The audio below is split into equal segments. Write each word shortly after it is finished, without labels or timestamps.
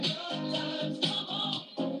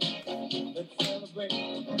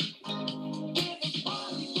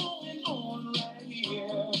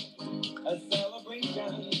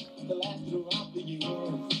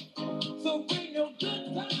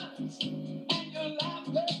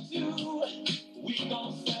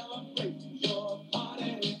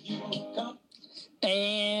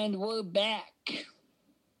we're back.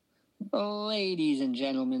 Ladies and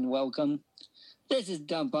gentlemen, welcome. This is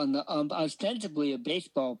Dump on the Ump, ostensibly a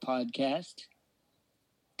baseball podcast.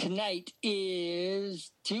 Tonight is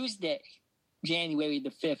Tuesday, January the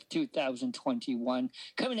 5th, 2021.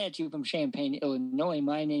 Coming at you from Champaign, Illinois.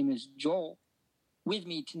 My name is Joel. With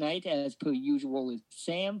me tonight, as per usual, is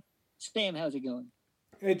Sam. Sam, how's it going?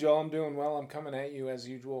 Hey, Joel, I'm doing well. I'm coming at you, as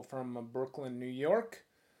usual, from Brooklyn, New York.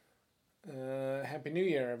 Happy New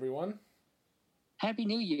Year, everyone. Happy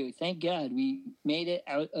New Year. Thank God. We made it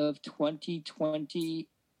out of 2020,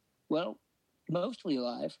 well, mostly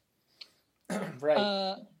alive.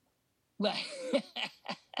 Right. Right.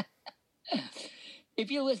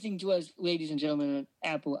 If you're listening to us, ladies and gentlemen, on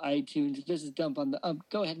Apple iTunes, this is Dump on the Ump.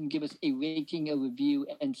 Go ahead and give us a rating, a review,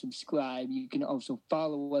 and subscribe. You can also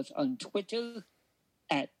follow us on Twitter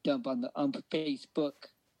at Dump on the Ump, Facebook.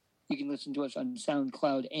 You can listen to us on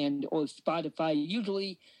SoundCloud and or Spotify.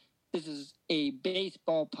 Usually, this is a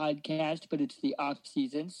baseball podcast, but it's the off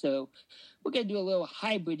season, so we're going to do a little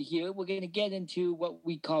hybrid here. We're going to get into what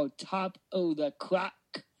we call Top of the Crock.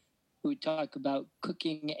 We talk about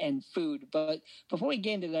cooking and food. But before we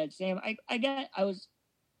get into that, Sam, I was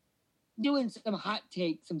doing some hot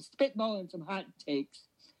takes, some spitballing, some hot takes.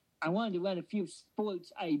 I wanted to run a few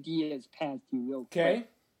sports ideas past you real quick. Okay.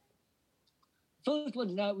 First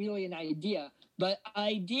one's not really an idea, but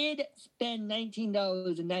I did spend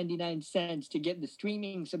 $19.99 to get the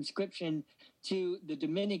streaming subscription to the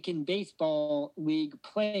Dominican Baseball League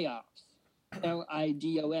playoffs,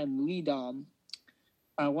 LIDOM, LIDOM.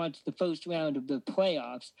 I watched the first round of the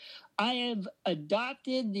playoffs. I have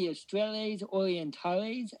adopted the Estrellas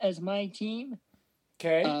Orientales as my team.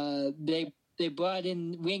 Okay. They brought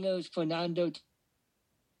in wingers Fernando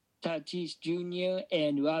Tatis Jr.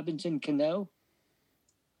 and Robinson Cano.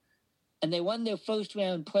 And they won their first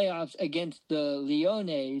round playoffs against the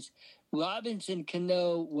Leones. Robinson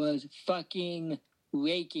Cano was fucking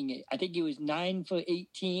raking it. I think he was 9 for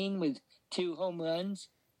 18 with 2 home runs.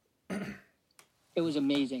 It was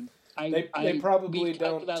amazing. They probably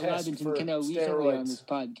don't about test Robinson for Cano recently on steroids. this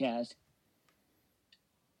podcast.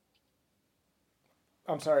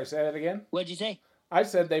 I'm sorry, say that again? What'd you say? I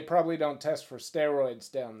said they probably don't test for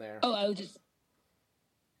steroids down there. Oh, I was just...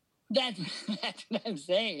 That's what I'm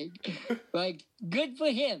saying. Like, good for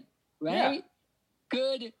him, right? Yeah.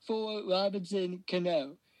 Good for Robinson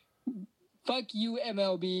Cano. Fuck you,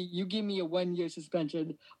 MLB. You give me a 1-year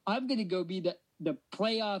suspension. I'm going to go be the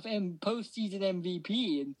playoff and postseason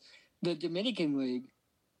MVP in the Dominican League.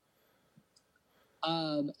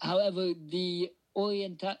 However, the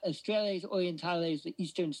Estrellas Orientales, the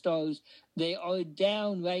Eastern Stars, they are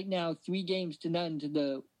down right now 3-0 to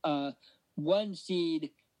the 1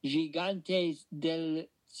 seed Gigantes del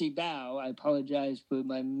Cibao. I apologize for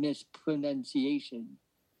my mispronunciation.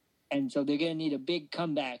 And so they're going to need a big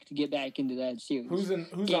comeback to get back into that series. Who's on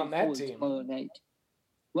that team? Tomorrow night.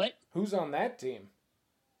 What? Who's on that team?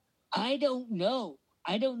 I don't know.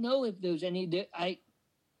 I don't know if there's any.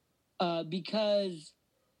 Because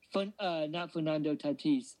not Fernando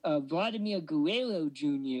Tatis, Vladimir Guerrero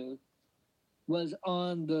Jr. was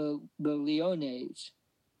on the Leones.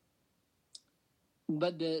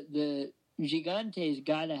 But the Gigantes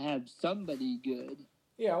got to have somebody good.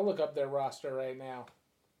 Yeah, I'll look up their roster right now.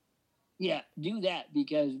 Yeah, do that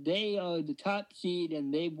because they are the top seed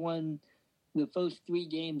and they've won the first 3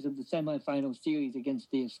 games of the semifinal series against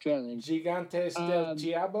the Estrellas. Gigantes del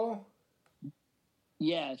Cibao?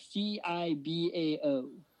 Yeah, Cibao.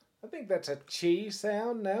 I think that's a chi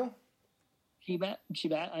sound, no? Chiba?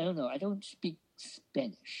 I don't know. I don't speak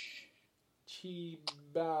Spanish.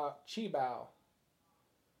 Chibao. Chibao?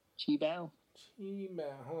 Chibao.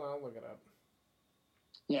 Hold on, I'll look it up.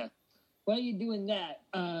 Yeah. While you're doing that,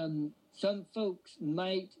 some folks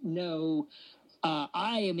might know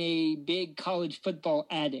I am a big college football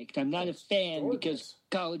addict. I'm not a fan because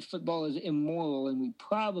college football is immoral and we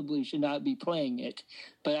probably should not be playing it,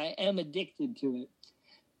 but I am addicted to it.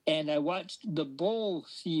 And I watched the bowl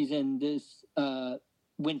season this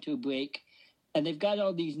winter break, and they've got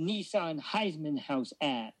all these Nissan Heisman House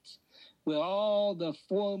ads where all the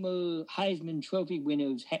former Heisman Trophy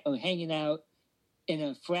winners are hanging out in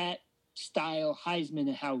a frat-style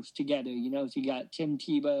Heisman house together. You know, so you got Tim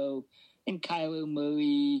Tebow and Kyler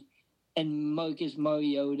Murray and Marcus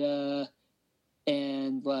Mariota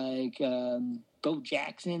and, Bo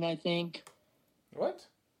Jackson, I think. What?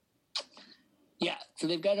 Yeah, so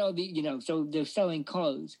they've got all the, so they're selling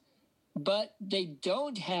cars. But they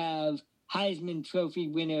don't have Heisman Trophy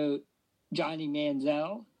winner Johnny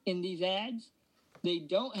Manziel in these ads. They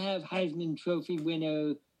don't have Heisman Trophy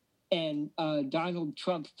winner and Donald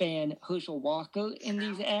Trump fan Herschel Walker in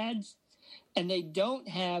these ads, and they don't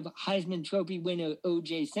have Heisman Trophy winner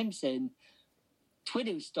O.J. Simpson,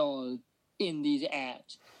 Twitter star, in these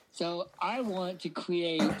ads. So I want to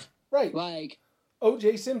create right. like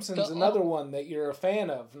O.J. Simpson's another one that you're a fan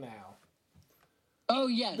of now. Oh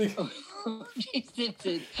yes, O.J.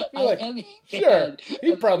 Simpson. Like, sure,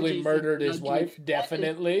 he probably murdered his wife,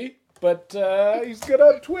 definitely, but he's good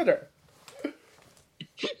on Twitter.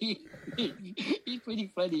 He's pretty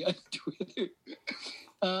funny on Twitter.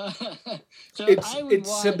 So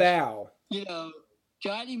it's Sabao. You know,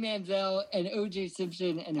 Johnny Manziel and O.J.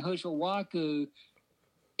 Simpson and Herschel Walker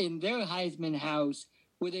in their Heisman house,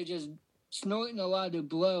 where they're just snorting a lot of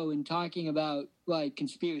blow and talking about like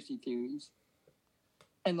conspiracy theories.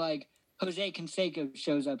 And like Jose Canseco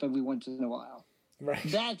shows up every once in a while. Right.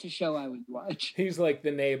 That's a show I would watch. He's like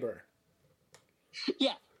the neighbor.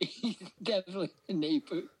 Yeah, he's definitely the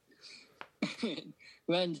neighbor.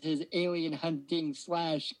 Runs his alien hunting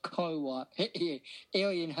car wash.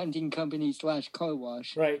 Alien hunting company / car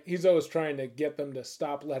wash. Right. He's always trying to get them to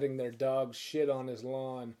stop letting their dogs shit on his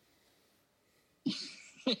lawn.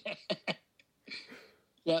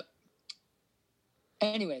 Yep.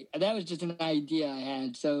 Anyway, that was just an idea I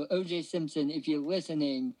had. So, O.J. Simpson, if you're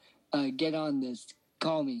listening, get on this.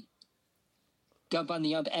 Call me.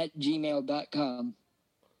 dumpontheump@gmail.com.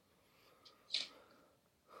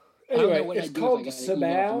 Anyway, it's called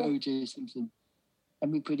Sabao. O.J. Simpson.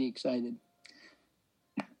 I'd be pretty excited.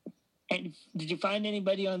 And did you find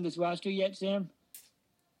anybody on this roster yet, Sam?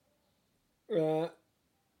 No,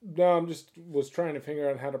 I'm was trying to figure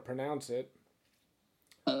out how to pronounce it.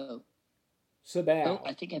 Oh. Sabao. Oh,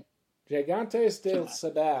 I think Gigantes del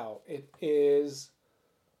Sabao. It is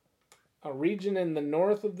a region in the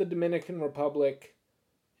north of the Dominican Republic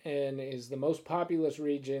and is the most populous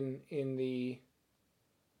region in the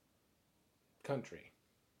country.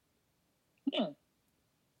 Yeah.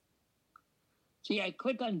 See, I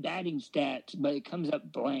click on batting stats, but it comes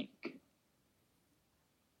up blank.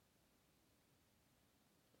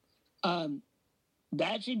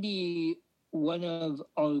 That should be one of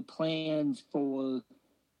our plans for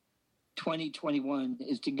 2021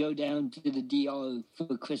 is to go down to the DR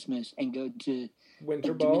for Christmas and go to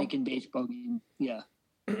Winter a Ball? Dominican baseball game. Yeah.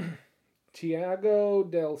 Tiago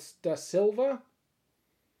da Silva.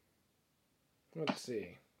 Let's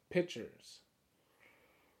see. Pitchers.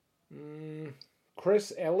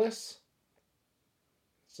 Chris Ellis.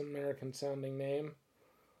 It's an American sounding name.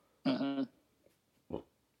 Uh-huh.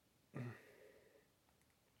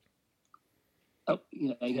 Oh,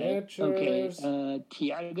 yeah, I got it. Okay.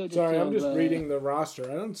 Tiago da Sorry, Silva, I'm just reading the roster.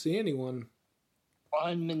 I don't see anyone.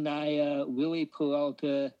 Juan Minaya, Willie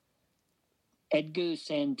Peralta, Edgar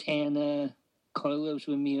Santana, Carlos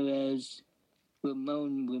Ramirez,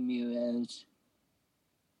 Ramon Ramirez.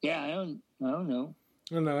 Yeah, I don't know.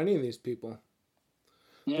 I don't know any of these people.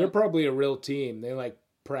 Yeah. They're probably a real team. They like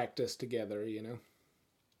practice together, you know.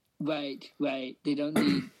 Right. They don't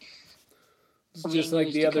need. It's just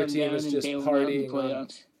like the other team is just partying on.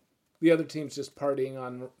 The other team's just partying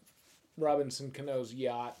on Robinson Cano's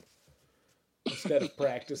yacht instead of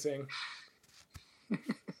practicing.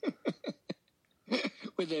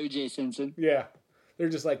 With O.J. Simpson. Yeah. They're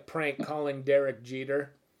just like prank calling Derek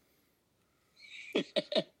Jeter.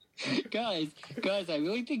 Guys, I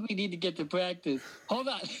really think we need to get to practice. Hold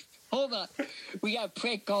on. We got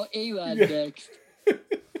prank call A-Rod next.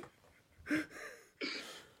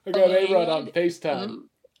 I got A-Rod on FaceTime.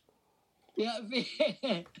 Yeah.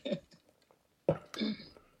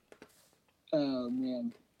 Oh,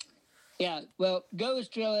 man. Yeah, well, go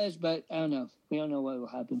Australians, but I don't know. We don't know what will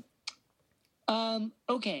happen.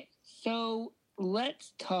 Okay, so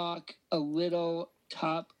let's talk a little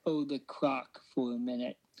top of the crock for a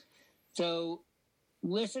minute. So,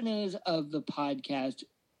 listeners of the podcast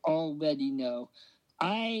already know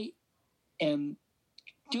I am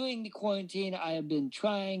during the quarantine. I have been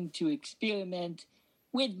trying to experiment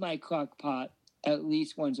with my crock pot at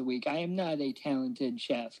least once a week. I am not a talented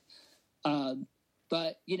chef,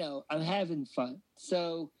 but I'm having fun.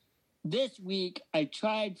 So this week I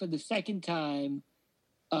tried for the second time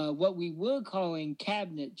what we were calling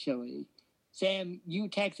cabinet chili. Sam, you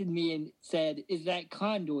texted me and said, "Is that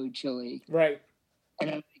condor chili?" Right. And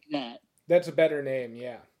I'm like, that. That's a better name,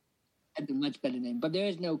 yeah. That's a much better name, but there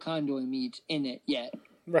is no condor meat in it yet.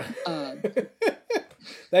 Right.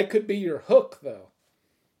 That could be your hook, though.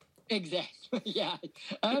 Exactly. Yeah.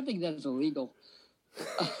 I don't think that's illegal.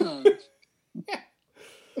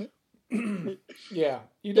 Yeah.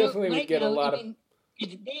 You definitely would get a lot of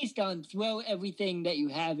it's based on throw everything that you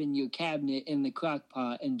have in your cabinet in the crock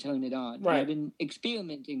pot and turn it on. Right. I've been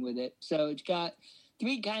experimenting with it. So it's got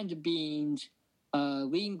 3 kinds of beans,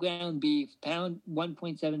 lean ground beef,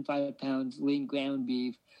 1.75 pounds lean ground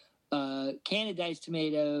beef, can of diced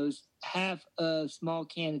tomatoes, half a small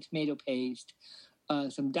can of tomato paste,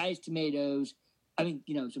 some diced tomatoes,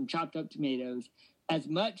 some chopped up tomatoes, as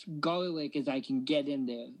much garlic as I can get in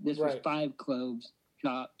there. This was 5 cloves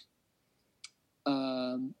chopped.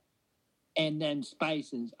 And then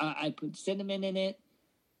spices. I put cinnamon in it,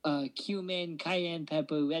 cumin, cayenne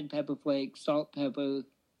pepper, red pepper flakes, salt, pepper.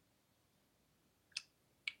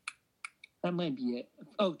 That might be it.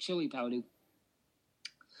 Oh, chili powder.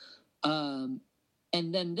 And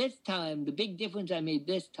then this time, the big difference I made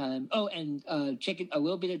this time. Oh, and a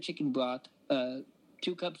little bit of chicken broth,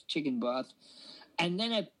 2 cups chicken broth, and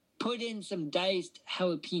then I put in some diced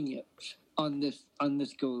jalapenos on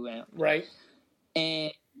this go around. Right.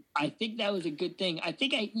 And I think that was a good thing. I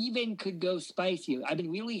think I even could go spicier. I've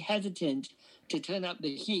been really hesitant to turn up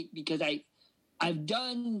the heat because I've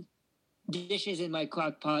done dishes in my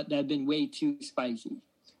crock pot that have been way too spicy.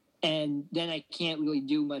 And then I can't really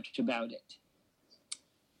do much about it.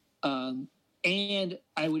 And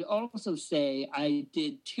I would also say I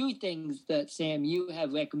did 2 things that, Sam, you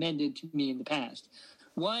have recommended to me in the past.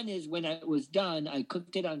 One is when it was done, I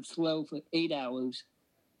cooked it on slow for 8 hours.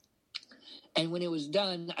 And when it was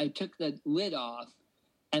done, I took the lid off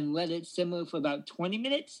and let it simmer for about 20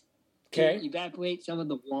 minutes to evaporate some of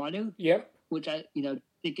the water. Yep. Which I,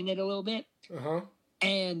 thicken it a little bit. Uh-huh.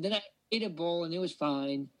 And then I ate a bowl and it was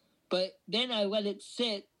fine. But then I let it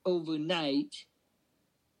sit overnight.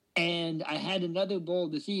 And I had another bowl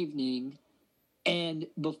this evening. And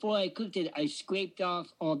before I cooked it, I scraped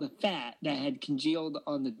off all the fat that had congealed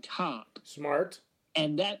on the top. Smart.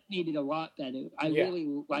 And that made it a lot better. I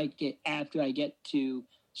really like it after I get to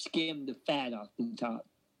skim the fat off the top.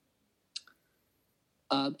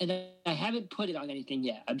 And I haven't put it on anything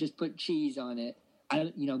yet. I've just put cheese on it.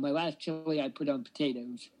 My last chili I put on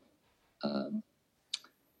potatoes. I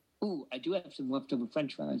do have some leftover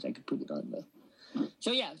French fries I could put it on though.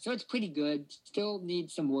 So it's pretty good. Still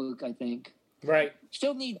needs some work, I think. Right.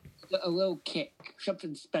 Still needs a little kick,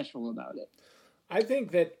 something special about it. I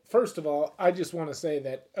think that, first of all, I just want to say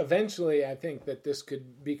that eventually I think that this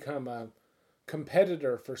could become a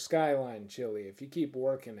competitor for Skyline Chili if you keep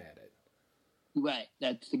working at it. Right,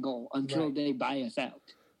 that's the goal, until they buy us out.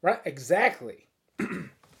 Right, exactly.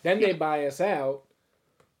 Then they buy us out,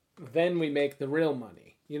 then we make the real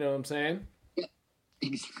money. You know what I'm saying? Yeah,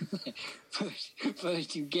 exactly.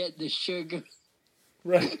 First you get the sugar,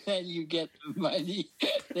 right? Then you get the money,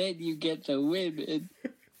 then you get the women.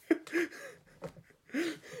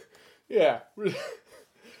 Yeah, we're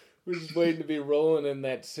just waiting to be rolling in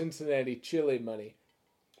that Cincinnati chili money.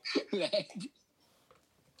 Right.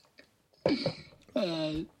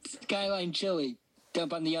 Skyline Chili,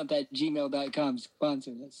 dump on the up at gmail.com,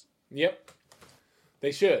 sponsor us. Yep,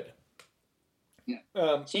 they should. Yeah.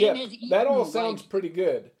 That all sounds pretty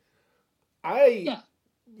good. I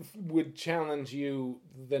would challenge you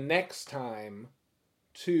the next time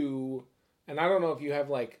to, and I don't know if you have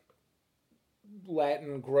like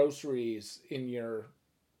Latin groceries in your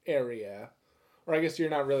area, or I guess you're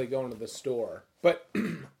not really going to the store, but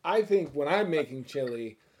I think when I'm making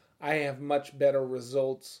chili, I have much better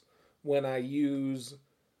results when I use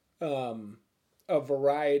a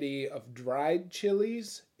variety of dried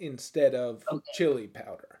chilies instead of chili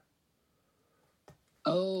powder.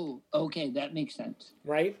 Oh, okay, that makes sense.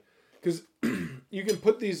 Right? Because you can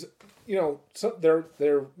put these,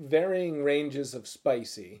 they're varying ranges of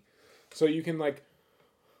spicy. So you can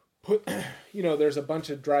put, there's a bunch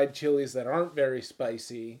of dried chilies that aren't very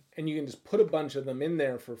spicy, and you can just put a bunch of them in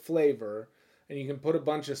there for flavor, and you can put a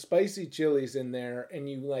bunch of spicy chilies in there, and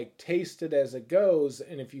you taste it as it goes,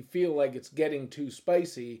 and if you feel like it's getting too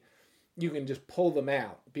spicy, you can just pull them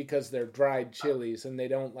out because they're dried chilies and they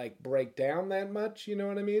don't break down that much, you know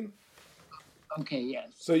what I mean? Okay, yes.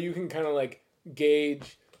 So you can kind of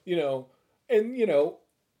gauge, and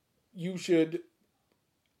you should,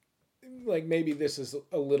 maybe this is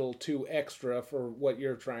a little too extra for what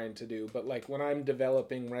you're trying to do, but when I'm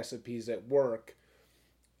developing recipes at work,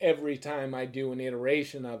 every time I do an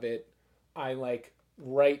iteration of it, I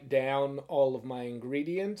write down all of my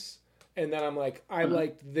ingredients, and then I'm I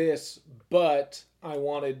liked this, but I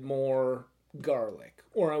wanted more garlic,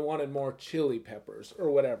 or I wanted more chili peppers, or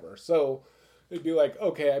whatever. So it'd be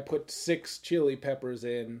okay, I put 6 chili peppers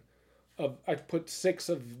in, I put 6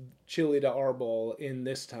 of chili de arbol in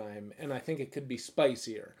this time, and I think it could be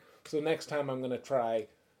spicier. So next time I'm going to try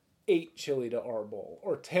 8 chili de arbol,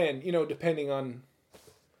 or 10, depending on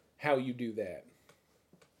how you do that.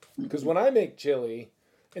 Because when I make chili,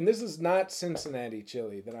 and this is not Cincinnati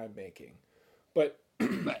chili that I'm making, but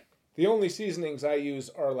Right. the only seasonings I use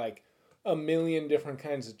are like a million different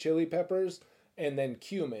kinds of chili peppers and then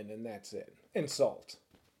cumin, and that's it, and salt.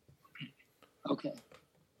 Okay.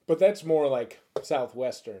 But that's more like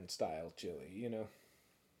Southwestern style chili, you know?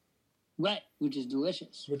 Right, which is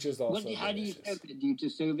delicious. Which is also How do you delicious. serve it? Do you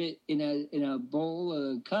just serve it in a bowl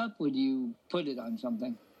or a cup, or do you put it on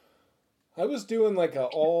something? I was doing like a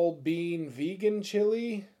all bean vegan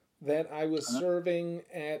chili that I was serving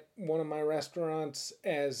at one of my restaurants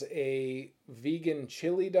as a vegan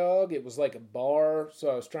chili dog. It was like a bar, so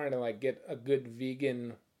I was trying to like get a good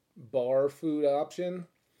vegan bar food option.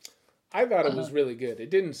 I thought it was really good. It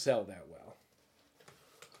didn't sell that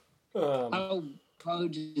well. How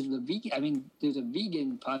large is the vegan? I mean, there's a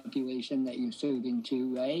vegan population that you're serving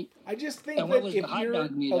to, right? I just think And what that was if the hot you're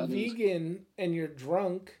dog made a out of? vegan and you're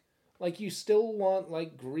drunk, like you still want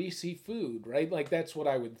like greasy food, right? Like that's what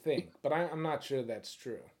I would think, but I'm not sure that's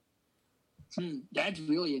true. That's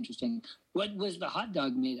really interesting. What was the hot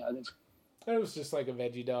dog made out of? It was just like a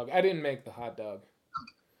veggie dog. I didn't make the hot dog.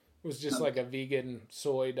 It was just like a vegan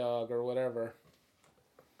soy dog or whatever.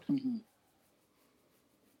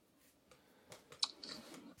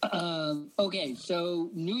 Okay, so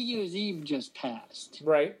New Year's Eve just passed.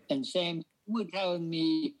 Right. And Sam, you were telling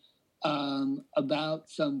me about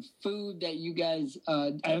some food that you guys,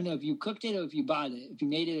 I don't know if you cooked it or if you bought it, if you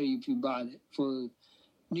made it or if you bought it for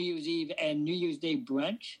New Year's Eve and New Year's Day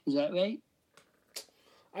brunch. Is that right?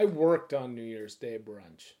 I worked on New Year's Day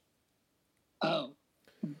brunch. Oh.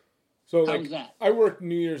 So How like was that? I worked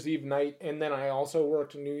New Year's Eve night and then I also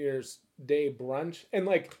worked New Year's Day brunch. And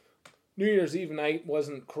like New Year's Eve night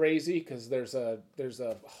wasn't crazy because there's a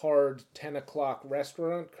hard 10 o'clock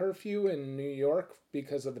restaurant curfew in New York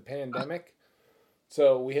because of the pandemic.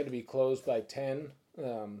 So we had to be closed by 10.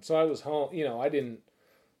 So I was home. You know, I didn't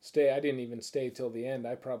even stay till the end.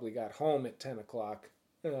 I probably got home at 10 o'clock.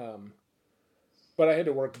 But I had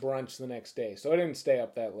to work brunch the next day. So I didn't stay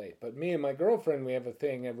up that late. But me and my girlfriend, we have a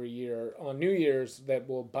thing every year on New Year's that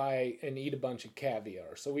we'll buy and eat a bunch of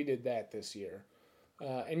caviar. So we did that this year.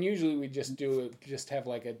 And usually we just have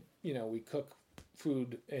like a, you know, we cook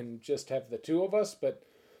food and just have the two of us. But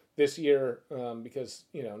this year, because,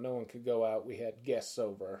 you know, no one could go out, we had guests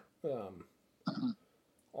over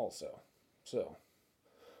also. So,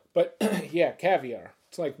 but yeah, caviar.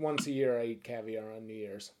 It's like once a year I eat caviar on New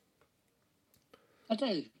Year's. I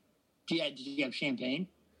thought, did you have champagne?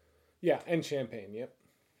 Yeah, and champagne, yep.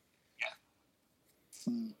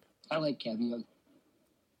 I like caviar.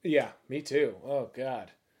 Yeah, me too. Oh,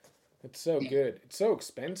 God. It's so good. It's so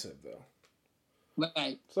expensive, though.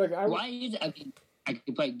 Right. It's like why is it? I mean, I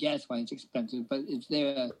could probably guess why it's expensive, but is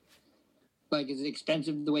there is it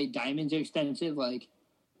expensive the way diamonds are expensive? Like,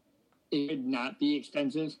 it would not be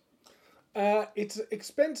expensive? It's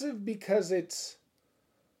expensive because it's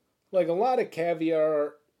like a lot of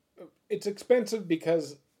caviar. It's expensive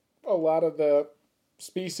because a lot of the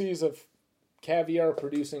species of caviar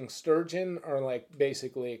producing sturgeon are like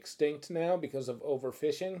basically extinct now because of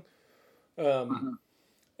overfishing. And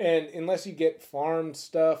unless you get farmed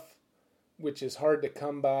stuff, which is hard to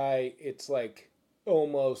come by, it's like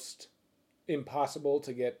almost impossible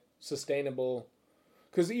to get sustainable.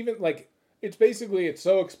 Because even like it's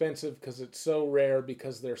so expensive because it's so rare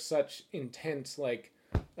because there's such intense like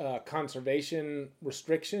conservation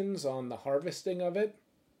restrictions on the harvesting of it.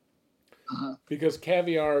 Because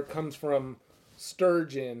caviar comes from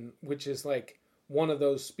sturgeon, which is like one of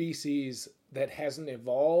those species that hasn't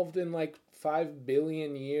evolved in like 5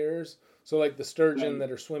 billion years. So like the sturgeon that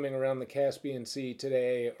are swimming around the Caspian Sea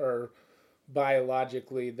today are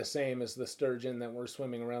biologically the same as the sturgeon that were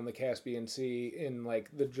swimming around the Caspian Sea in like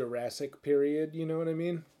the Jurassic period, you know what I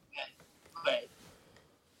mean? Right.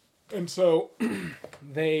 And so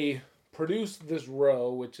they produced this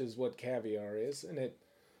roe, which is what caviar is, and it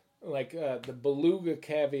like the beluga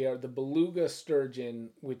caviar, the beluga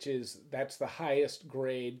sturgeon, that's the highest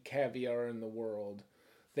grade caviar in the world.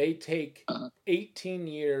 They take 18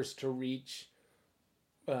 years to reach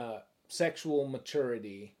sexual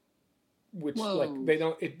maturity, which like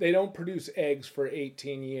they don't produce eggs for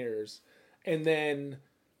 18 years, and then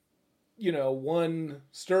you know one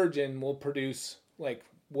sturgeon will produce like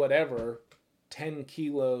whatever 10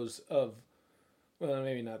 kilos of well,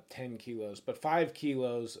 maybe not 10 kilos, but 5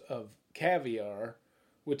 kilos of caviar,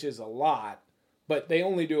 which is a lot. But they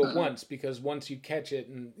only do it once because once you catch it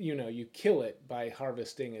and, you know, you kill it by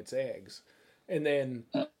harvesting its eggs. And then,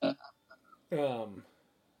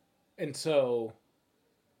 and so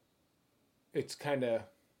it's kind of,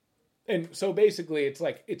 And so basically,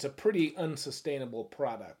 it's a pretty unsustainable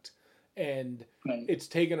product, and Right. it's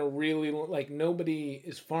taken a really nobody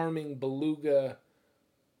is farming beluga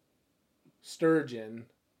sturgeon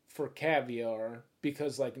for caviar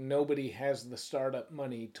because nobody has the startup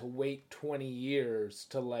money to wait 20 years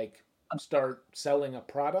to start selling a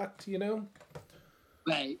product,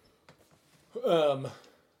 Right.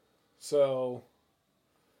 So,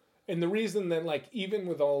 and the reason that even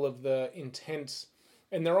with all of the intense,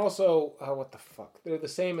 and they're also what the fuck, they're the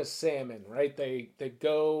same as salmon, right? They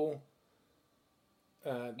go.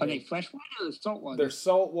 Are they freshwater or saltwater? They're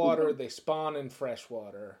saltwater. They spawn in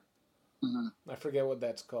freshwater. Uh-huh. I forget what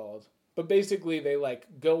that's called, but basically they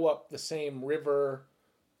go up the same river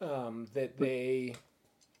that they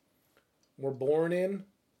were born in,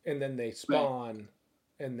 and then they spawn,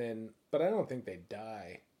 and then. But I don't think they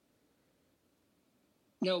die.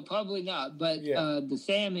 No, probably not. But the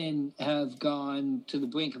salmon have gone to the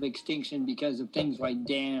brink of extinction because of things like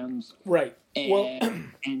dams, right?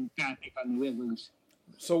 And traffic on the rivers.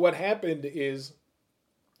 So what happened is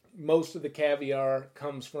most of the caviar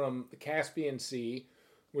comes from the Caspian Sea,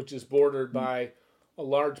 which is bordered by a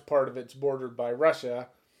large part of it's bordered by Russia.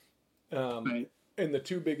 And the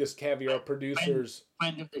two biggest caviar producers,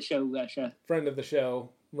 friend of the show,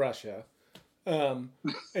 Russia.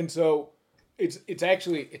 And so it's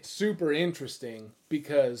actually super interesting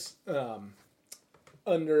because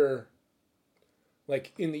under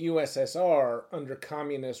in the USSR under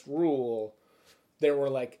communist rule, there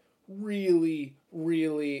were really,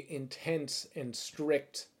 really intense and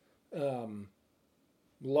strict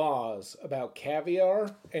laws about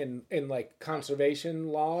caviar and conservation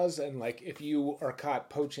laws, and if you are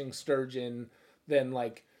caught poaching sturgeon, then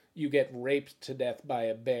you get raped to death by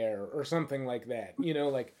a bear or something like that,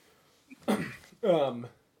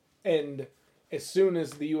 and as soon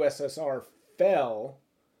as the USSR fell,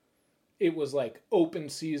 it was open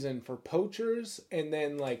season for poachers, and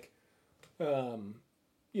then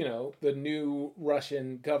the new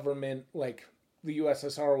Russian government, the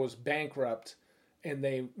USSR was bankrupt, and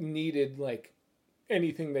they needed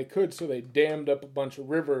anything they could, so they dammed up a bunch of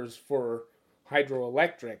rivers for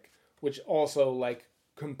hydroelectric, which also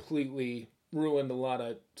completely ruined a lot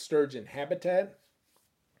of sturgeon habitat.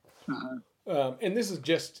 Uh-huh. And this is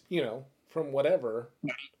just from whatever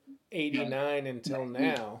 89 until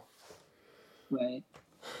now. Right.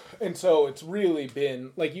 And so it's really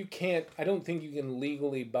been you can't. I don't think you can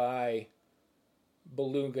legally buy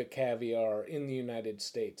beluga caviar in the United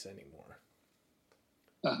States anymore.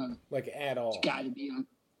 At all. It's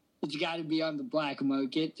got to be on the black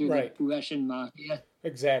market through the Russian mafia.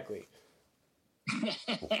 Exactly.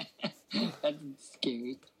 That's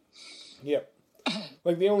scary. Yep.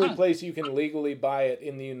 The only place you can legally buy it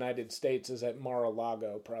in the United States is at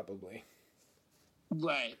Mar-a-Lago, probably.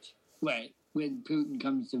 Right. When Putin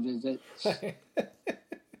comes to visit.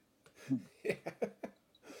 Yeah.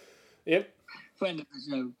 Yep. Friend of the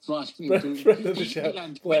show, Vladimir Putin. Friend of the show,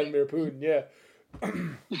 Vladimir Putin, yeah.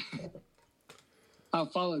 I'll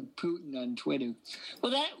follow Putin on Twitter.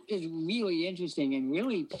 Well, that is really interesting and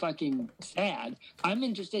really fucking sad. I'm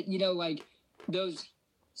interested, those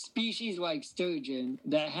species like sturgeon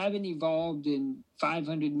that haven't evolved in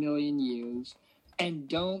 500 million years and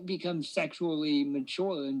don't become sexually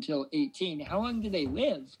mature until 18. How long do they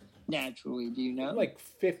live naturally? Do you know?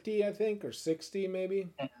 50, I think, or 60 maybe.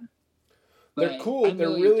 Yeah. They're cool. They're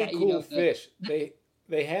really cool fish. They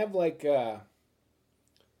have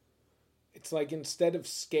it's instead of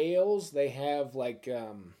scales, they have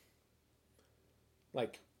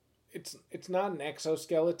it's not an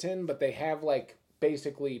exoskeleton, but they have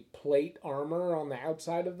basically plate armor on the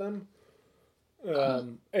outside of them.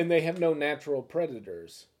 And they have no natural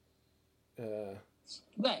predators.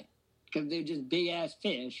 Right. Because they're just big ass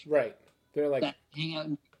fish. Right. They're that hang out.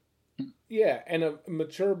 Yeah, and a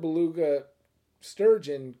mature beluga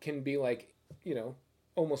sturgeon can be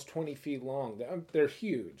almost 20 feet long. They're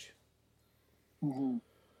huge. Mm-hmm.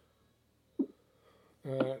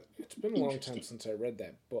 It's been a long time since I read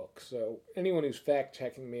that book, so anyone who's fact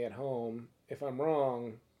checking me at home, if I'm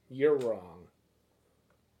wrong, you're wrong.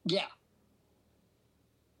 Yeah.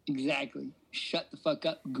 Exactly. Shut the fuck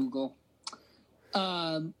up, Google.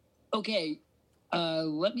 Okay.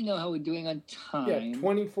 Let me know how we're doing on time. Yeah,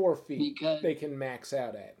 24 feet they can max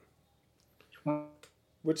out at.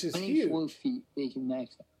 Which is 24 huge. feet they can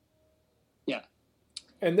max out. Yeah.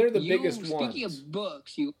 And they're the biggest speaking ones. Speaking of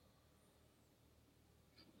books,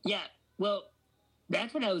 yeah, well,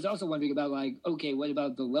 that's what I was also wondering about, okay, what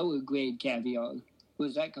about the lower grade caviar? Where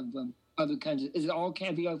does that come from? Other kinds is it all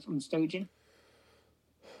caviar from sturgeon?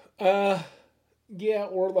 Yeah,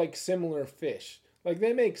 or similar fish. Like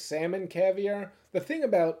they make salmon caviar. The thing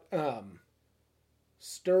about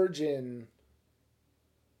sturgeon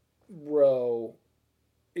roe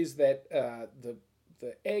is that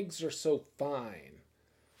the eggs are so fine,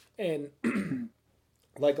 and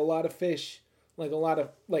like a lot of fish, like a lot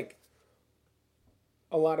of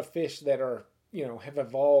fish that are have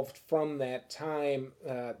evolved from that time.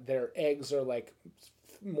 Their eggs are like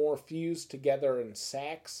more fused together in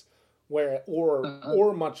sacs,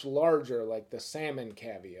 or much larger, like the salmon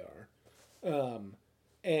caviar.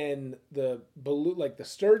 And the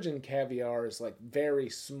sturgeon caviar is like very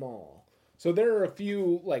small. So there are a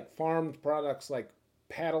few like farmed products, like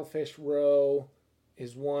paddlefish roe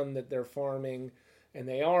is one that they're farming, and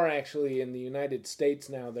they are actually in the United States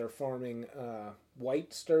now. They're farming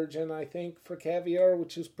white sturgeon, I think, for caviar,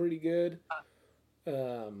 which is pretty good.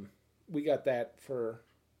 We got that for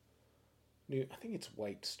new. I think it's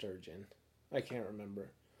white sturgeon. I can't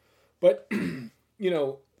remember, but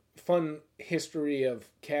fun history of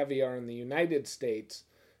caviar in the United States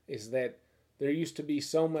is that there used to be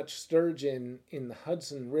so much sturgeon in the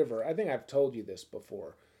Hudson River. I think I've told you this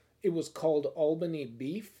before. It was called Albany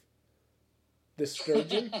beef, the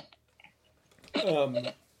sturgeon.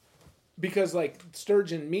 Because like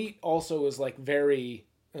sturgeon meat also is like very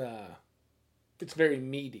it's very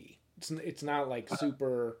meaty. It's not like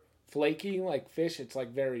super flaky like fish. It's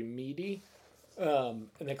like very meaty. And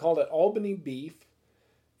they called it Albany beef.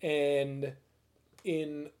 And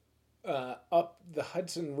in up the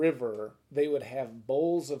Hudson River, they would have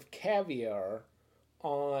bowls of caviar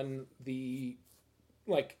on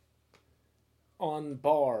on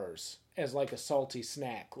bars as like a salty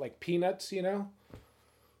snack, like peanuts, Yeah.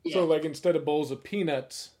 So like instead of bowls of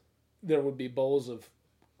peanuts, there would be bowls of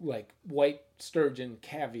like white sturgeon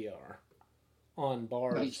caviar on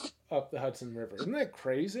bars up the Hudson River. Isn't that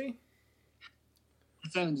crazy?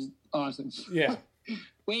 That sounds awesome. Yeah.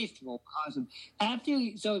 Wasteful, awesome.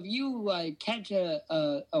 So if you catch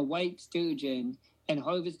a white sturgeon and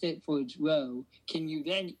harvest it for its roe, can you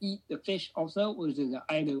then eat the fish also, or is it an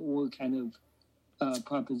either or kind of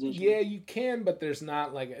proposition? Yeah, you can, but there's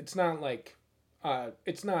not like it's not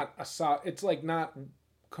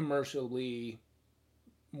commercially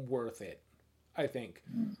worth it, I think,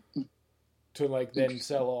 to like then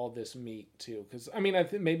sell all this meat too. Because I mean, I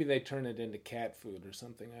think maybe they turn it into cat food or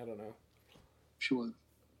something. I don't know. Sure.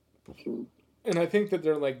 And I think that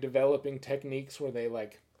they're like developing techniques where they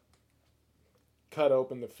like cut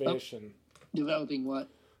open the fish and developing what?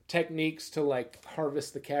 Techniques to like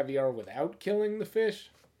harvest the caviar without killing the fish.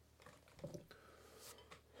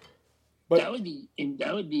 But that would be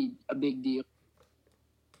a big deal.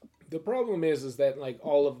 The problem is that like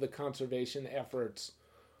all of the conservation efforts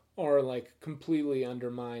are like completely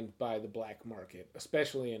undermined by the black market,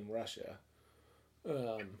 especially in Russia.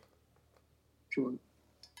 Sure.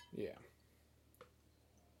 Yeah.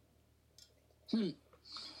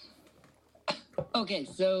 Okay,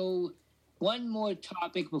 so one more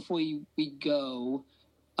topic before we go.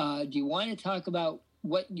 Do you want to talk about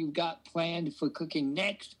what you've got planned for cooking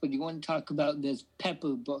next, or do you want to talk about this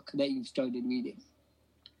pepper book that you've started reading?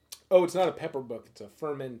 Oh, it's not a pepper book. It's a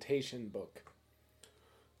fermentation book.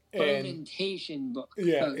 Fermentation book.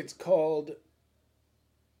 Yeah, it's called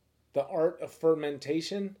The Art of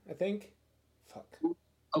Fermentation, I think. Fuck.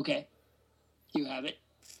 Okay. You have it?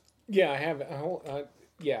 Yeah, I have it. I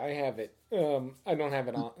have it. I don't have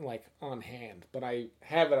it on hand, but I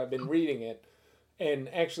have it. I've been reading it. And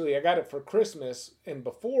actually, I got it for Christmas. And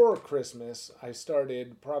before Christmas, I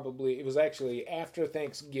started it was actually after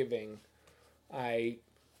Thanksgiving, I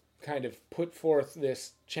kind of put forth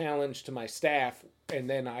this challenge to my staff. And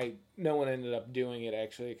then no one ended up doing it,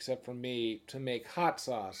 actually, except for me, to make hot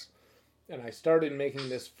sauce. And I started making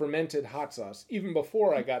this fermented hot sauce even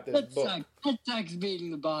before I got this book. That sucks being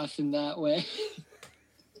the boss in that way.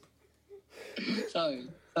 Sorry.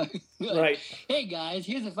 Right. Hey guys,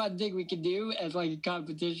 here's a fun thing we can do as like a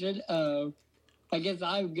competition. I guess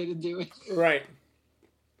I'm gonna do it. Right.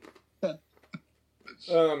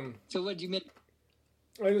 So what'd you make?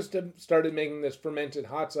 I just started making this fermented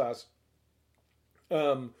hot sauce.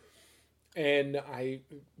 And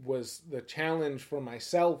the challenge for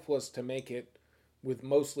myself was to make it with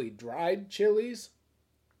mostly dried chilies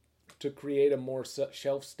to create a more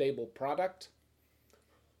shelf-stable product.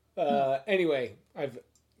 Anyway, I'm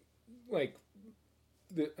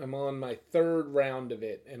on my third round of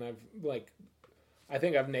it, and I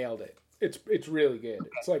think I've nailed it. It's really good.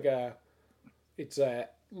 It's a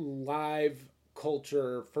live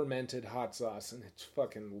culture fermented hot sauce, and it's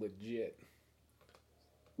fucking legit.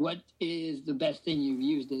 What is the best thing you've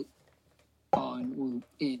used it on or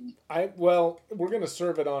in? We're gonna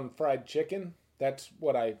serve it on fried chicken That's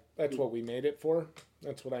what we made it for.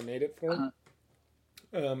 That's what I made it for.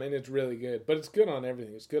 And it's really good. But it's good on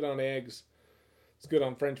everything. It's good on eggs. It's good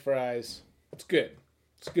on French fries. It's good.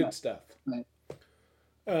 It's good stuff. Right.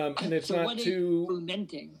 And it's so not what are too... you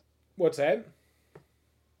fermenting? What's that?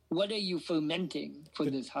 What are you fermenting for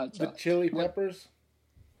this hot sauce? The chili peppers.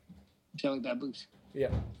 Chili peppers. Yeah.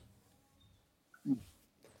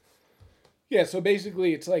 Yeah, so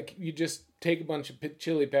basically it's like you just take a bunch of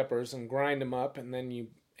chili peppers and grind them up, and then you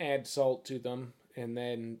add salt to them, and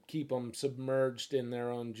then keep them submerged in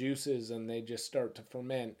their own juices, and they just start to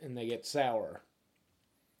ferment, and they get sour.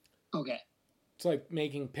 Okay. It's like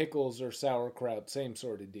making pickles or sauerkraut, same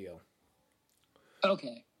sort of deal.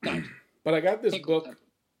 Okay. Gotcha. But I got this Pickle book. pepper.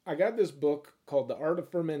 I got this book called The Art of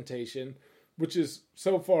Fermentation, which is,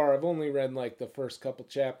 so far, I've only read like the first couple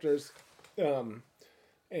chapters.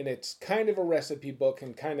 And it's kind of a recipe book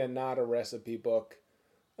and kind of not a recipe book.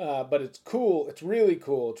 But it's cool. It's really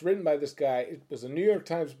cool. It's written by this guy. It was a New York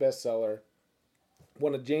Times bestseller.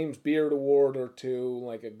 Won a James Beard Award or two,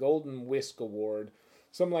 like a Golden Whisk Award.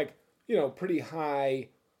 Some like, pretty high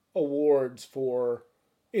awards for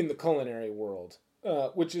in the culinary world.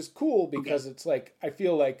 Which is cool because it's like, I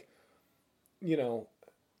feel like,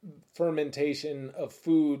 fermentation of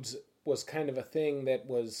foods was kind of a thing that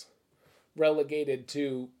was relegated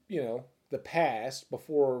to, the past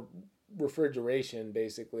before refrigeration,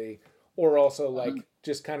 basically, or also like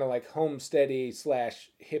just kind of like homesteady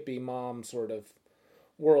 / hippie mom sort of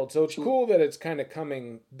world. So it's cool that it's kind of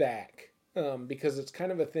coming back, because it's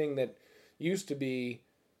kind of a thing that used to be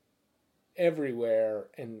everywhere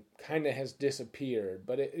and kind of has disappeared.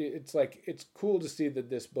 But it's like, it's cool to see that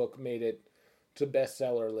this book made it to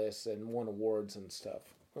bestseller lists and won awards and stuff.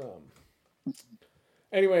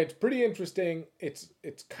 Anyway, it's pretty interesting. It's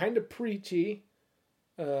kind of preachy,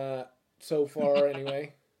 so far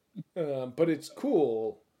anyway, but it's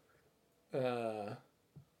cool. And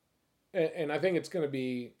I think it's going to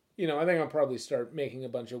be, I think I'll probably start making a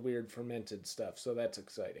bunch of weird fermented stuff. So that's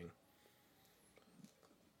exciting.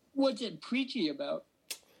 What's it preachy about?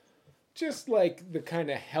 Just like the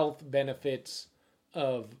kind of health benefits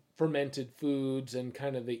of fermented foods and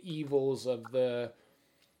kind of the evils of the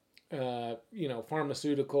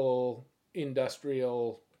pharmaceutical,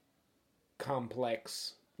 industrial,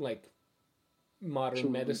 complex, like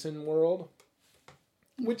modern medicine world,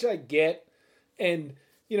 which I get. And,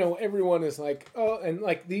 everyone is like, oh, and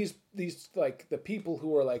like these, like the people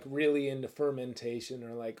who are like really into fermentation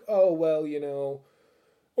are like, oh, well,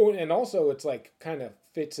 oh, and also it's like kind of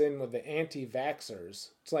fits in with the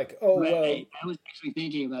anti-vaxxers. It's like, oh, right. well, I was actually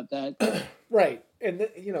thinking about that. right. And,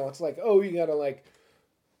 it's like, oh, you gotta like,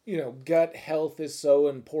 gut health is so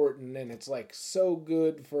important, and it's like so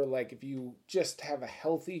good for like, if you just have a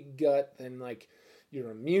healthy gut, then like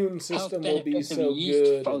your immune system will be so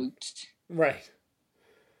good. And, right.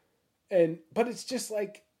 But it's just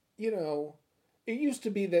like, it used to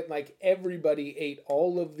be that like everybody ate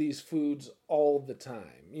all of these foods all the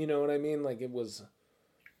time. You know what I mean? Like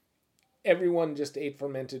everyone just ate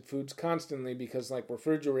fermented foods constantly because like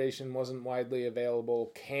refrigeration wasn't widely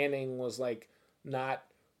available. Canning was like not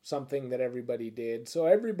something that everybody did. So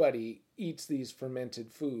everybody eats these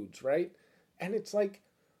fermented foods, right? And it's like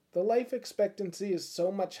the life expectancy is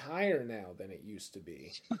so much higher now than it used to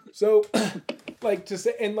be. So like to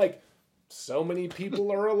say, and like so many people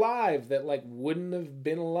are alive that like wouldn't have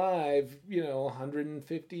been alive,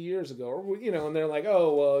 150 years ago, or, and they're like,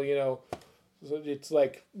 oh, well, so it's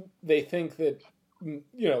like they think that,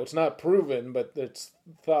 it's not proven, but it's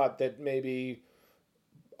thought that maybe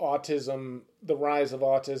autism, the rise of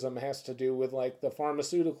autism has to do with like the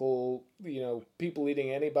pharmaceutical, people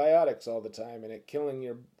eating antibiotics all the time and it killing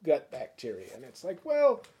your gut bacteria. And it's like,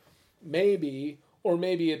 well, maybe, or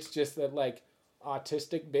maybe it's just that like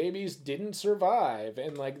autistic babies didn't survive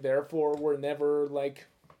and like therefore were never like,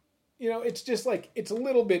 it's just like, it's a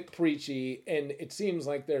little bit preachy, and it seems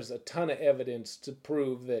like there's a ton of evidence to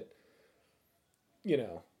prove that,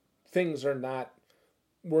 things were not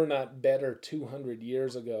better 200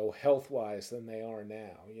 years ago health-wise than they are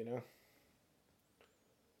now,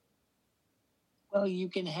 Well, you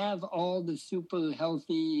can have all the super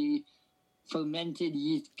healthy fermented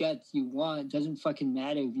yeast guts you want. It doesn't fucking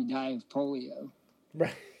matter if you die of polio.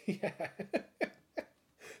 Right. Yeah.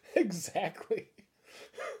 Exactly.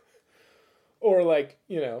 Or like,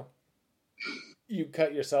 you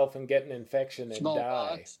cut yourself and get an infection and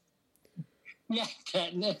Smallpox. Die. Yeah,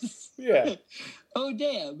 tetanus. Yeah. Oh,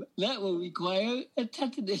 damn. That will require a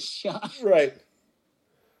tetanus shot. Right.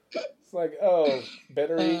 It's like, oh,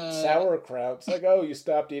 better eat sauerkraut. It's like, oh, you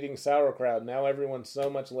stopped eating sauerkraut. Now everyone's so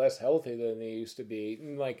much less healthy than they used to be.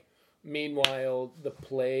 And like, Meanwhile, the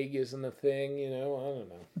plague isn't a thing, you know? I don't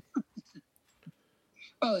know.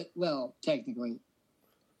 Well, technically,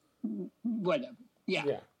 whatever. Yeah.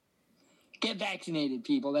 Yeah. Get vaccinated,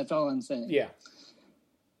 people. That's all I'm saying. Yeah.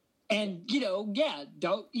 And,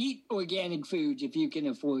 don't eat organic foods if you can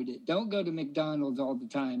afford it. Don't go to McDonald's all the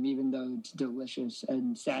time, even though it's delicious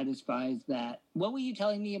and satisfies that. What were you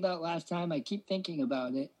telling me about last time? I keep thinking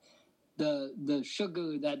about it. The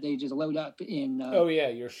sugar that they just load up in.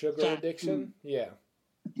 Your sugar addiction? Food. Yeah.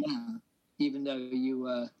 Yeah. Even though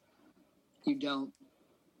you don't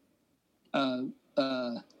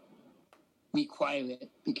require it,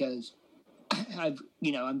 because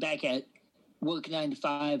I'm back at work 9 to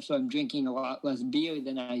 5, so I'm drinking a lot less beer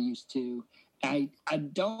than I used to. I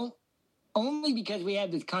don't, only because we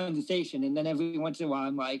have this conversation, and then every once in a while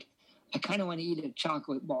I'm like, I kind of want to eat a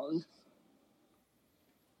chocolate bar.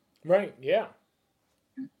 Right, yeah.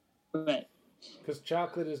 Right. Because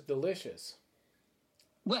chocolate is delicious.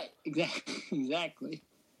 Right, exactly.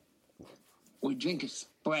 Or drink a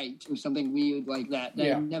Sprite or something weird like that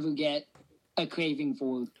I never get a craving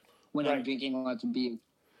for when I'm drinking lots of beer.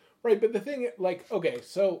 Right, but the thing,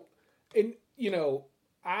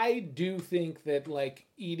 I do think that,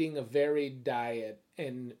 eating a varied diet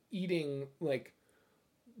and eating,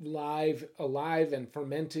 alive and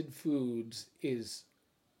fermented foods is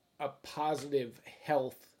a positive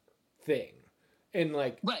health thing. And,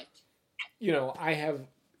 right. I have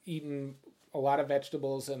eaten a lot of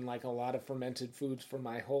vegetables and, a lot of fermented foods for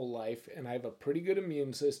my whole life, and I have a pretty good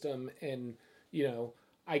immune system, and,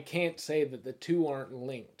 I can't say that the two aren't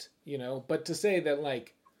linked, but to say that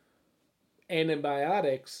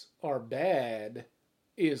antibiotics are bad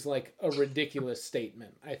is a ridiculous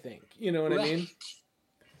statement, I think. You know what I mean?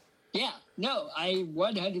 Yeah, no, I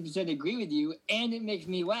 100% agree with you, and it makes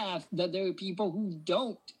me laugh that there are people who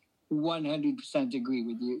don't 100% agree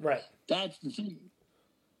with you. Right. That's the thing.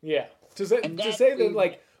 Yeah. To say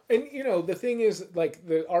that and the thing is,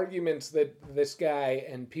 the arguments that this guy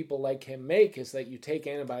and people like him make is that you take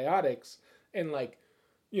antibiotics and the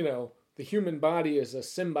human body is a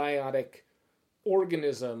symbiotic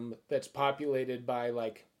organism that's populated by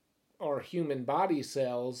our human body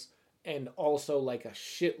cells and also a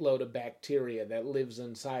shitload of bacteria that lives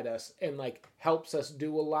inside us and helps us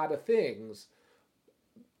do a lot of things,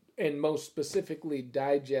 and most specifically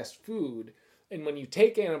digest food. And when you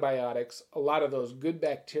take antibiotics, a lot of those good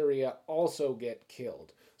bacteria also get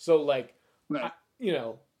killed. So, right.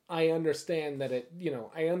 I understand that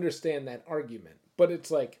I understand that argument. But it's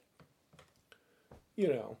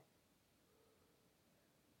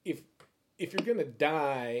if you're going to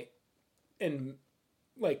die and,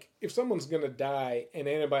 if someone's going to die and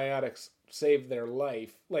antibiotics save their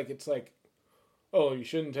life, it's oh, you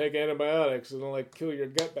shouldn't take antibiotics, it'll kill your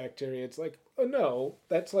gut bacteria. It's oh no,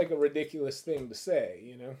 that's a ridiculous thing to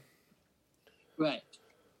say, Right.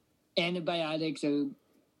 Antibiotics are,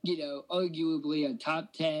 arguably a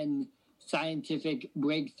top 10 scientific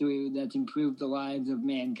breakthrough that's improved the lives of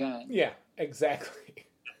mankind. Yeah, exactly.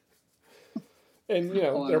 And,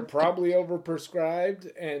 they're probably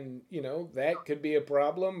overprescribed, and, that could be a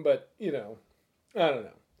problem, but, I don't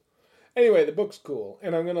know. Anyway, the book's cool,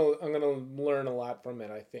 and I'm gonna learn a lot from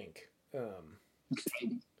it, I think.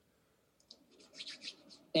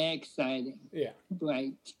 Exciting. Yeah.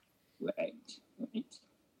 Right.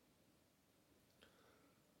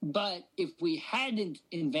 But if we hadn't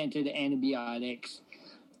invented antibiotics,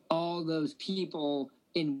 all those people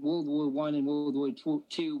in World War I and World War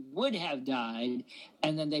II would have died,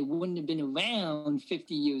 and then they wouldn't have been around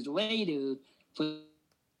 50 years later for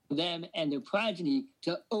them and their progeny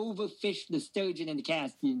to overfish the sturgeon in the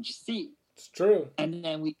Caspian Sea. It's true. And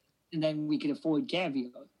then we could afford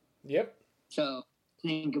caviar. Yep. So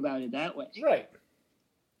think about it that way. Right.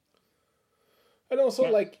 And also,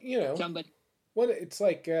 somebody. What it's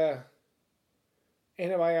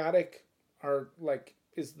antibiotic are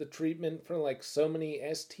is the treatment for so many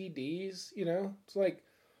STDs. It's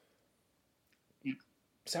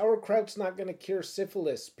sauerkraut's not going to cure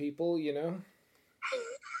syphilis, people.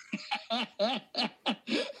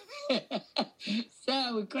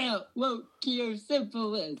 Sauerkraut won't cure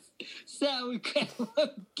syphilis. Sauerkraut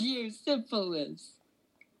won't cure syphilis.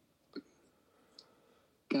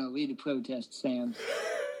 Go lead a protest, Sam.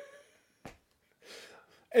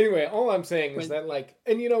 Anyway, all I'm saying is that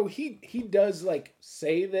and he does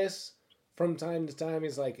say this from time to time.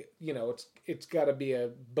 He's it's got to be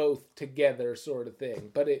a both together sort of thing,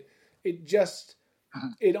 but it just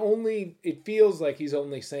it feels like he's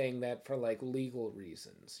only saying that for legal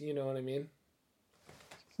reasons. You know what I mean?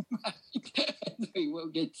 Right. He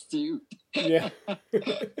won't get sued. Yeah.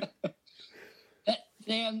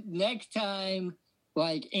 Sam, next time,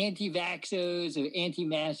 like anti-vaxxers or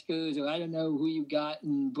anti-maskers, or I don't know who you got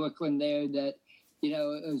in Brooklyn there that,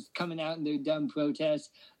 is coming out in their dumb protests,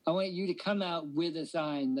 I want you to come out with a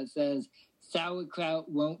sign that says, sauerkraut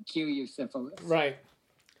won't cure your syphilis. Right.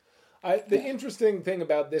 The interesting thing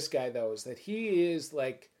about this guy, though, is that he is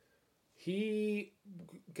like, I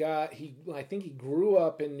think he grew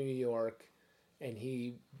up in New York, and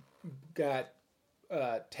he got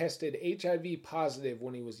tested HIV positive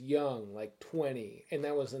when he was young, like 20, and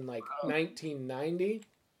that was in like 1990.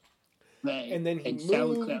 Right. And then he moved.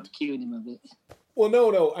 Sauerkraut cured him of it. Well,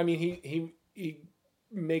 no. I mean, he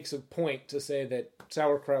makes a point to say that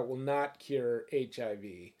sauerkraut will not cure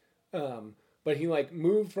HIV. But he like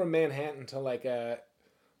moved from Manhattan to like a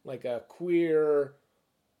queer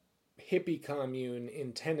hippie commune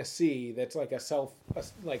in Tennessee. That's like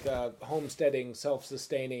a homesteading,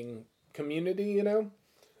 self-sustaining community,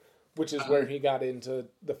 which is where he got into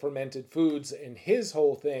the fermented foods. And his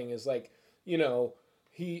whole thing is like,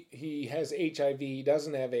 he has HIV, he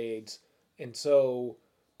doesn't have AIDS, and so,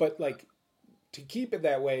 but like, to keep it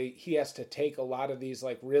that way, he has to take a lot of these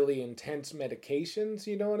like really intense medications.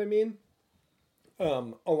 You know what I mean?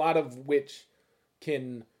 A lot of which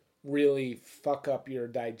can really fuck up your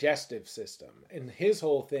digestive system. And his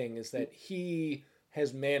whole thing is that he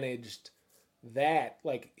has managed that,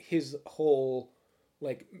 like his whole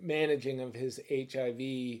like managing of his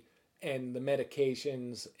HIV and the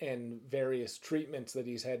medications and various treatments that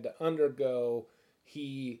he's had to undergo,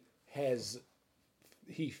 he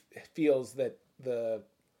feels that the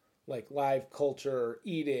like live culture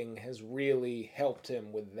eating has really helped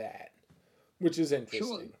him with that, which is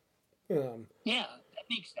interesting. Sure. Yeah, that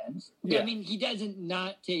makes sense. Yeah. I mean, he doesn't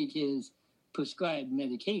not take his prescribed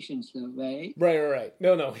medications, though, right? Right.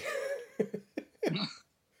 No.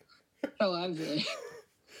 Oh, I'm sorry.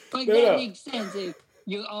 Like, that makes sense. If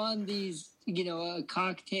you're on these, a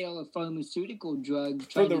cocktail of pharmaceutical drugs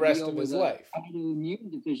for the rest of his life,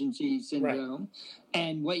 autoimmune deficiency syndrome,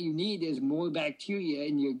 and what you need is more bacteria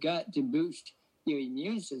in your gut to boost your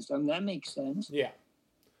immune system. That makes sense. Yeah.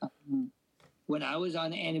 When I was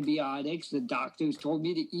on antibiotics, the doctors told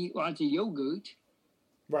me to eat lots of yogurt.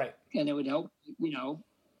 Right. And it would help,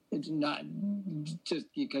 it's not just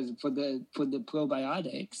because for the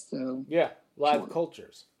probiotics. So yeah, live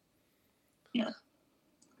cultures. Yeah.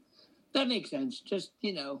 That makes sense. Just,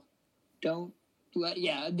 don't.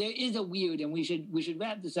 Yeah, there is a weird, and we should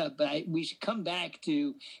wrap this up, but we should come back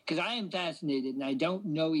to, because I am fascinated and I don't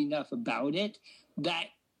know enough about it,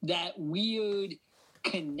 that weird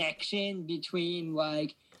connection between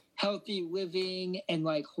like healthy living and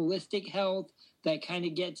like holistic health that kind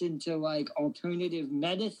of gets into like alternative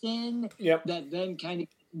medicine. Yep. That then kind of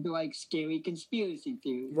like scary conspiracy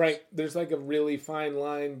theories. Right. There's like a really fine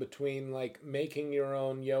line between like making your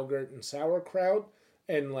own yogurt and sauerkraut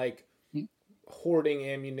and like hoarding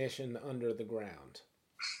ammunition under the ground.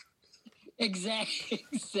 Exactly.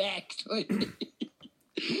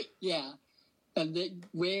 Yeah. And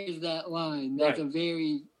where's that line? That's a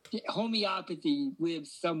very homeopathy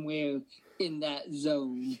lives somewhere in that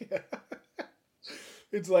zone. Yeah.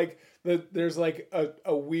 It's like there's like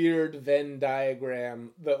a weird Venn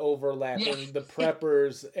diagram, the overlapping, the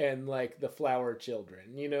preppers and like the flower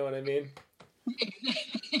children. You know what I mean?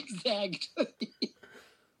 Exactly.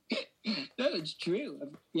 No, it's true.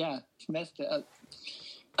 Yeah, it's messed up.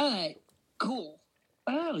 All right, cool.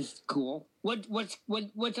 That was cool. What's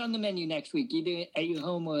on the menu next week? Either at your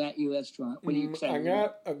home or at your restaurant. What are you excited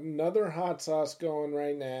about? I got another hot sauce going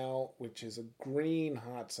right now, which is a green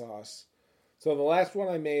hot sauce. So the last one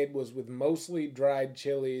I made was with mostly dried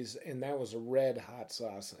chilies, and that was a red hot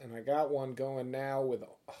sauce. And I got one going now with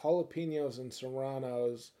jalapenos and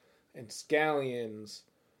serranos and scallions.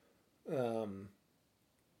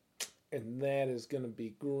 And that is going to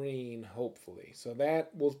be green, hopefully. So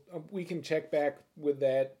that we can check back with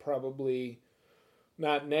that probably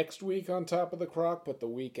not next week on Top of the Crock, but the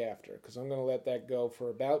week after, because I'm going to let that go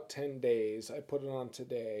for about 10 days. I put it on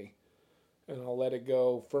today, and I'll let it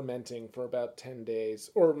go fermenting for about 10 days,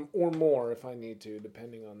 or more if I need to,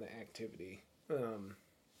 depending on the activity.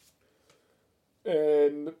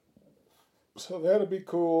 And so that'll be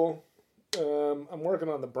cool. I'm working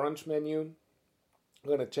on the brunch menu. I'm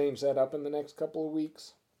going to change that up in the next couple of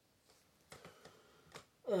weeks.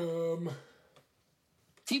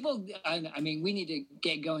 People, I mean, we need to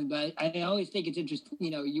get going, but I always think it's interesting.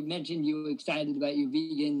 You mentioned you were excited about your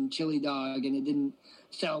vegan chili dog and it didn't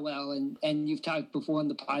sell well. And you've talked before on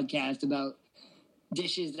the podcast about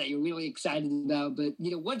dishes that you're really excited about. But,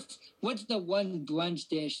 what's the one brunch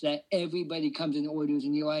dish that everybody comes and orders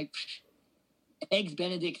and you're like, Eggs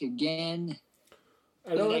Benedict again?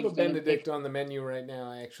 I don't have a Benedict on the menu right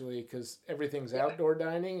now, actually, because everything's outdoor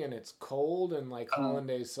dining and it's cold, and like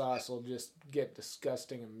hollandaise sauce will just get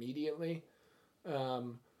disgusting immediately.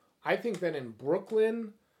 I think that in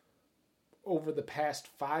Brooklyn, over the past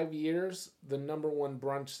 5 years, the number one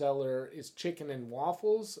brunch seller is chicken and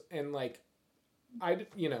waffles, and like, I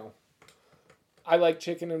like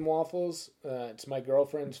chicken and waffles. It's my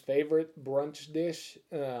girlfriend's favorite brunch dish,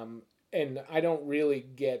 and I don't really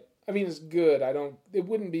get. I mean, it's good. It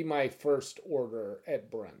wouldn't be my first order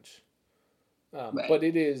at brunch, but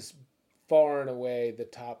it is far and away the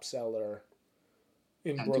top seller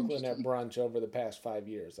in Brooklyn at brunch over the past 5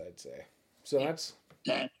 years, I'd say. So that's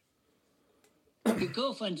that. Your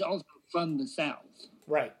girlfriend's also from the South,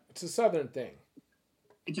 right? It's a Southern thing.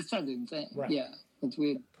 It's a Southern thing, right? Yeah, it's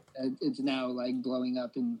weird. It's now like blowing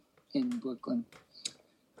up in Brooklyn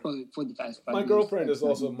for the past 5 years. My girlfriend is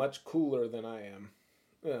also much cooler than I am.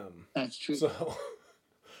 That's true.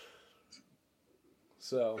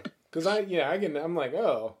 So, because I'm like,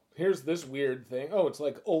 oh, here's this weird thing. Oh, it's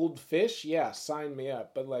like old fish. Yeah, sign me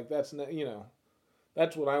up. But like, that's not,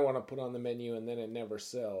 that's what I want to put on the menu, and then it never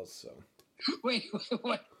sells. So. Wait,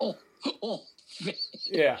 what? Old fish.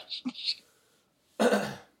 Yeah.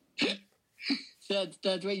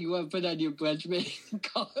 That's what you want to put on your brunch menu.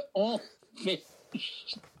 Call it old fish.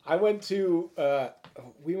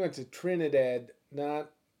 We went to Trinidad.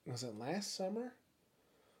 Was it last summer?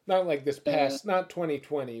 Not like this past, not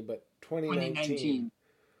 2020, but 2019.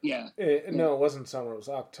 Yeah. No, it wasn't summer. It was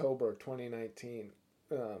October 2019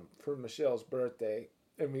 for Michelle's birthday.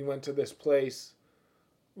 And we went to this place.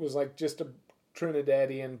 It was like just a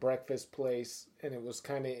Trinidadian breakfast place. And it was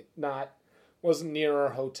kind of wasn't near our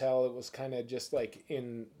hotel. It was kind of just like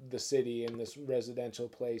in the city in this residential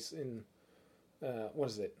place in, what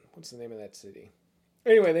is it? What's the name of that city?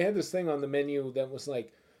 Anyway, they had this thing on the menu that was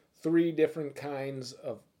like 3 different kinds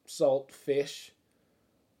of salt fish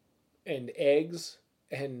and eggs,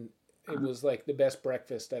 and it was like the best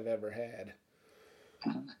breakfast I've ever had.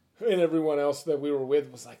 And everyone else that we were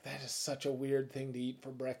with was like, that is such a weird thing to eat for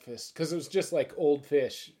breakfast, because it was just like old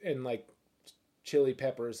fish and like chili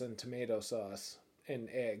peppers and tomato sauce and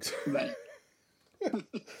eggs. Right.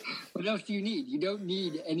 What else do you need? You don't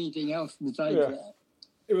need anything else besides that.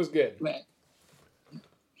 It was good. Right.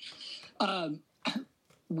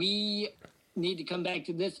 We need to come back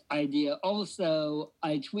to this idea. Also,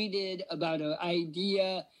 I tweeted about an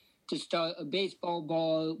idea to start a baseball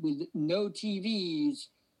bar with no TVs,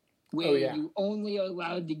 where you only are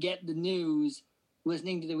allowed to get the news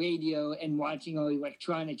listening to the radio and watching our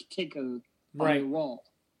electronic ticker on the wall.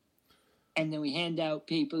 And then we hand out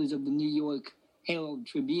papers of the New York Herald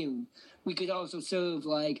Tribune. We could also serve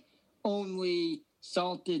only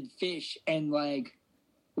salted fish and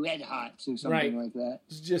Red Hots or something like that.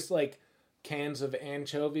 It's just like cans of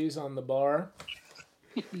anchovies on the bar.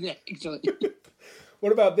 Exactly.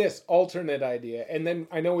 What about this alternate idea? And then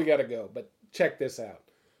I know we got to go, but check this out.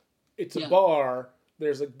 It's a bar,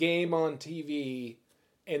 there's a game on TV,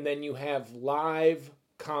 and then you have live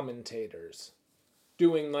commentators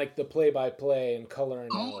doing the play-by-play and color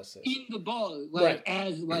analysis. In the bar,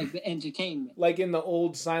 as the entertainment. Like in the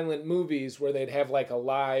old silent movies where they'd have a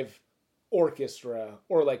live orchestra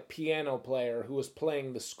or piano player who was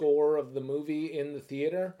playing the score of the movie in the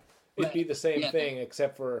theater. It'd be the same thing,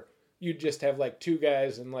 except for you'd just have 2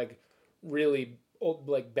 guys in really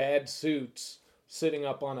old, bad suits sitting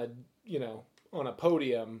up on a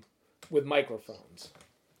podium with microphones.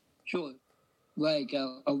 Sure.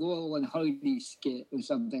 A Laurel and Hardy skit or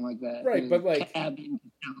something like that. Right, but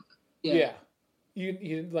you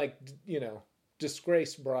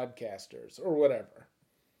disgraced broadcasters or whatever.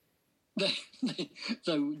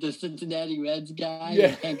 So the Cincinnati Reds guy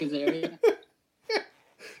in Hank Azaria.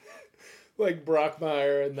 Like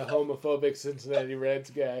Brockmeyer and the homophobic Cincinnati Reds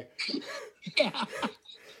guy. Yeah.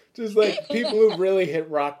 Just people who've really hit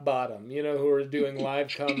rock bottom, who are doing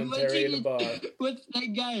live commentary in a bar. Once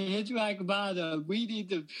that guy hits rock bottom, we need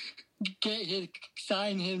to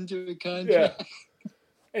sign him to a contract. Yeah.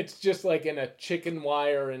 It's just in a chicken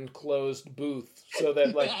wire enclosed booth so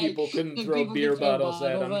that people couldn't throw beer bottles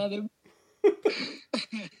at him.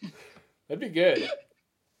 That'd be good.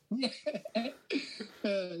 Yeah.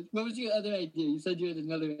 What was your other idea? You said you had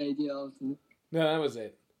another idea also. No, that was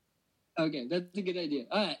it. Okay, that's a good idea.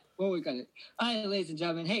 All right, well, we got it. All right, ladies and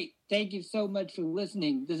gentlemen. Hey, thank you so much for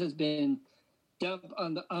listening. This has been Dump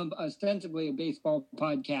on the ostensibly a baseball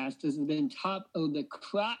podcast. This has been Top of the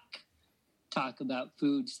Crock. Talk about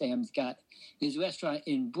food. Sam's got his restaurant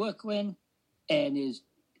in Brooklyn and is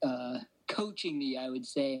coaching me, I would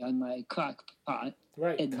say, on my crock pot.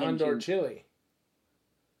 Right, Condor Chili.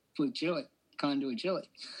 For chili. Condor chili.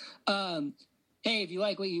 Hey, if you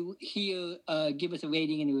like what you hear, give us a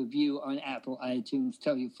rating and a review on Apple iTunes.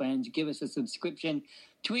 Tell your friends. Give us a subscription.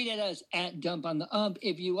 Tweet at us at Dump on the Ump.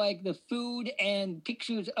 If you like the food and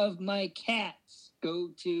pictures of my cats, go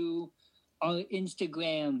to our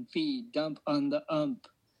Instagram feed, Dump on the Ump.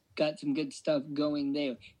 Got some good stuff going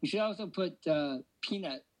there. You should also put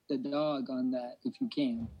Peanut, the dog, on that if you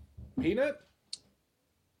can. Peanut?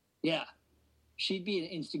 Yeah. She'd be an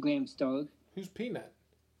Instagram star. Who's Peanut?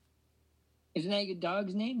 Isn't that your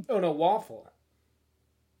dog's name? Oh, no, Waffle.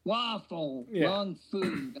 Waffle. Yeah. Wrong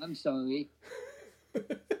food. I'm sorry.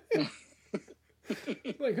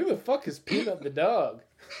 Like, who the fuck is Peanut the dog?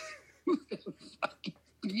 Who the fuck is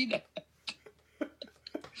Peanut?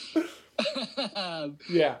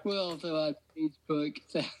 Yeah. We're also on Facebook,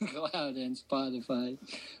 SoundCloud, and Spotify.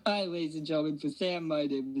 All right, ladies and gentlemen, for Sam, my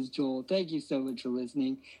name is Joel. Thank you so much for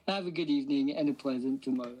listening. Have a good evening and a pleasant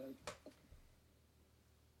tomorrow.